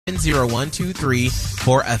0123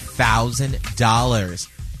 for $1,000.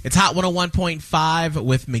 It's Hot 101.5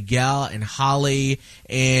 with Miguel and Holly,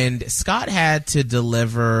 and Scott had to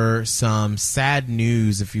deliver some sad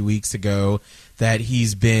news a few weeks ago that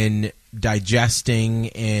he's been digesting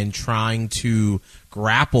and trying to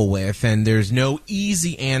grapple with, and there's no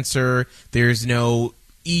easy answer. There's no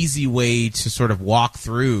easy way to sort of walk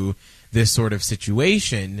through this sort of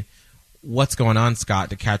situation. What's going on,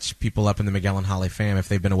 Scott, to catch people up in the Miguel and Holly fam if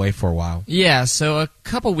they've been away for a while? Yeah, so a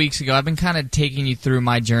couple weeks ago, I've been kind of taking you through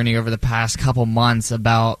my journey over the past couple months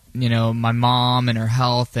about, my mom and her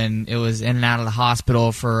health, and it was in and out of the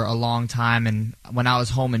hospital for a long time. And when I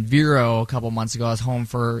was home in Vero a couple months ago, I was home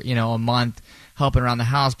for, a month helping around the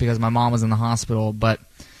house because my mom was in the hospital. But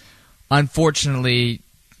unfortunately,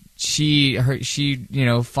 she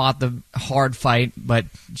fought the hard fight, but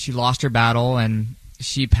she lost her battle and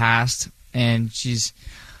she passed, and she's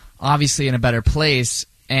obviously in a better place.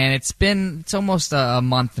 And it's almost a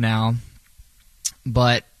month now,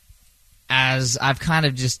 but as I've kind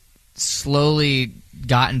of just slowly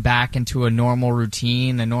gotten back into a normal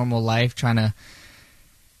routine, a normal life, trying to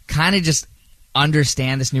kind of just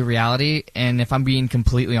understand this new reality. And if I'm being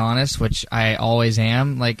completely honest, which I always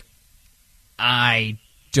am, I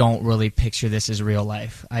don't really picture this as real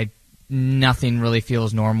life. Nothing really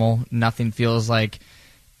feels normal. Nothing feels like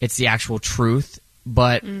it's the actual truth.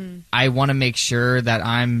 But I want to make sure that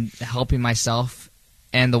I'm helping myself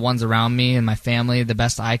and the ones around me and my family the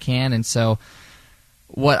best I can. And so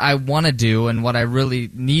what I want to do and what I really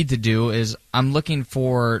need to do is I'm looking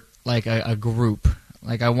for a group.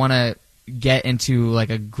 I want to get into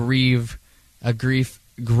a grief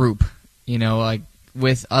group,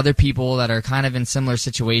 with other people that are kind of in similar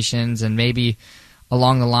situations, and maybe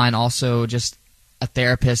along the line also just a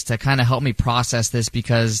therapist to kind of help me process this,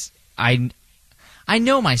 because I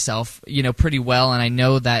know myself, pretty well, and I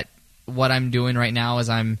know that what I'm doing right now is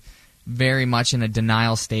I'm very much in a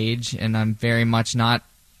denial stage, and I'm very much not,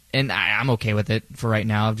 and I'm okay with it for right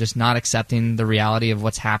now, of just not accepting the reality of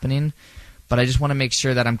what's happening. But I just want to make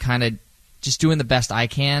sure that I'm kind of just doing the best I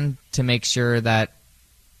can to make sure that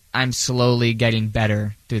I'm slowly getting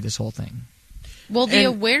better through this whole thing. Well, the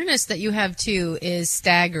awareness that you have, too, is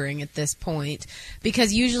staggering at this point,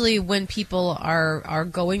 because usually when people are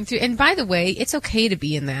going through – and by the way, it's okay to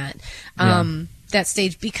be in that that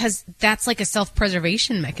stage, because that's like a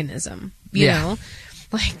self-preservation mechanism, you know?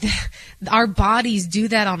 Our bodies do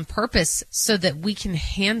that on purpose so that we can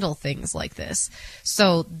handle things like this.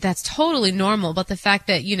 So that's totally normal, but the fact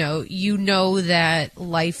that, you know that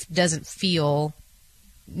life doesn't feel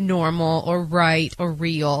normal or right or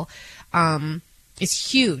real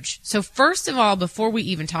is huge. So first of all, before we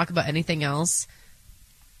even talk about anything else,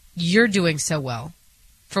 you're doing so well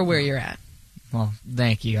for where you're at. Well,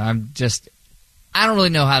 thank you. I don't really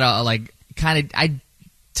know how to I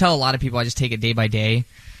tell a lot of people I just take it day by day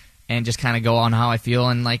and just kind of go on how I feel.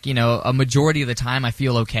 And a majority of the time I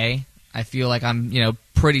feel okay. I feel like I'm,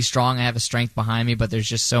 pretty strong. I have a strength behind me, but there's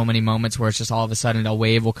just so many moments where it's just all of a sudden a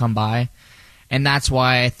wave will come by. And that's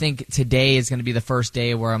why I think today is going to be the first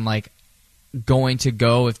day where I'm going to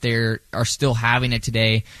go, if they are still having it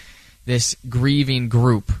today, this grieving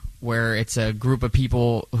group, where it's a group of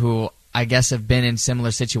people who I guess have been in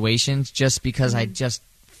similar situations, just because I just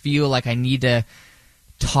feel like I need to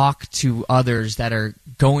talk to others that are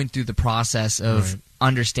going through the process of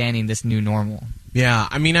understanding this new normal. Yeah,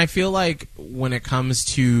 I mean, I feel like when it comes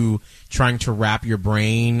to trying to wrap your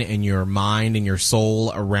brain and your mind and your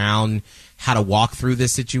soul around how to walk through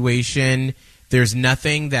this situation, there's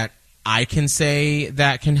nothing that I can say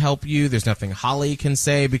that can help you. There's nothing Holly can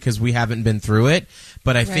say, because we haven't been through it.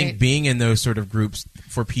 But I think being in those sort of groups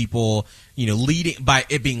for people, leading by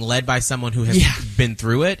it being led by someone who has been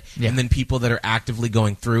through it, and then people that are actively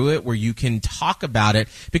going through it, where you can talk about it.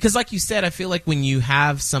 Because like you said, I feel like when you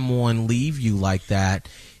have someone leave you like that,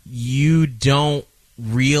 you don't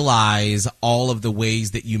realize all of the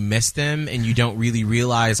ways that you miss them, and you don't really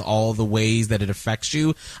realize all the ways that it affects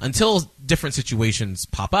you until different situations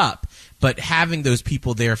pop up. But having those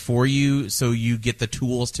people there for you, so you get the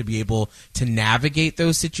tools to be able to navigate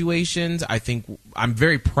those situations, I think I'm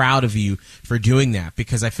very proud of you for doing that,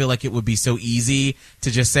 because I feel like it would be so easy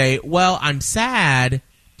to just say, well, I'm sad,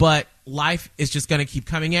 but life is just going to keep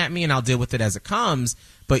coming at me and I'll deal with it as it comes.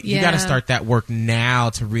 But you got to start that work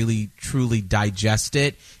now to really, truly digest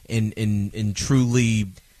it and truly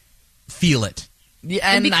feel it. Yeah,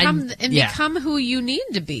 and become who you need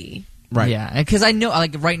to be. Right. Yeah, because I know,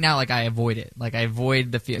 right now, I avoid it. I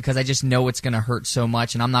avoid the feel, because I just know it's going to hurt so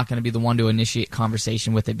much, and I'm not going to be the one to initiate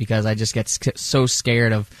conversation with it, because I just get so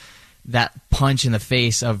scared of that punch in the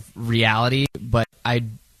face of reality. But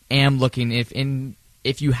am looking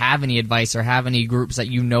if you have any advice or have any groups that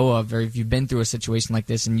you know of, or if you've been through a situation like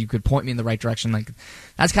this and you could point me in the right direction, like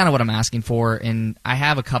that's kind of what I'm asking for. And I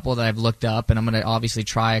have a couple that I've looked up, and I'm going to obviously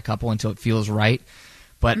try a couple until it feels right.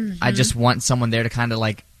 But I just want someone there to kind of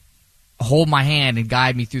like hold my hand and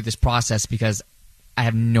guide me through this process, because I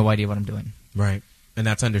have no idea what I'm doing. Right. And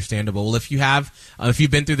that's understandable. Well, if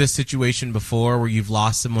you've been through this situation before where you've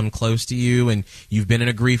lost someone close to you and you've been in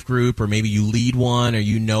a grief group, or maybe you lead one, or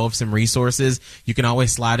you know of some resources, you can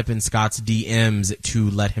always slide up in Scott's DMs to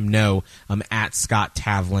let him know. I'm at Scott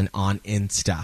Tavlin on Insta.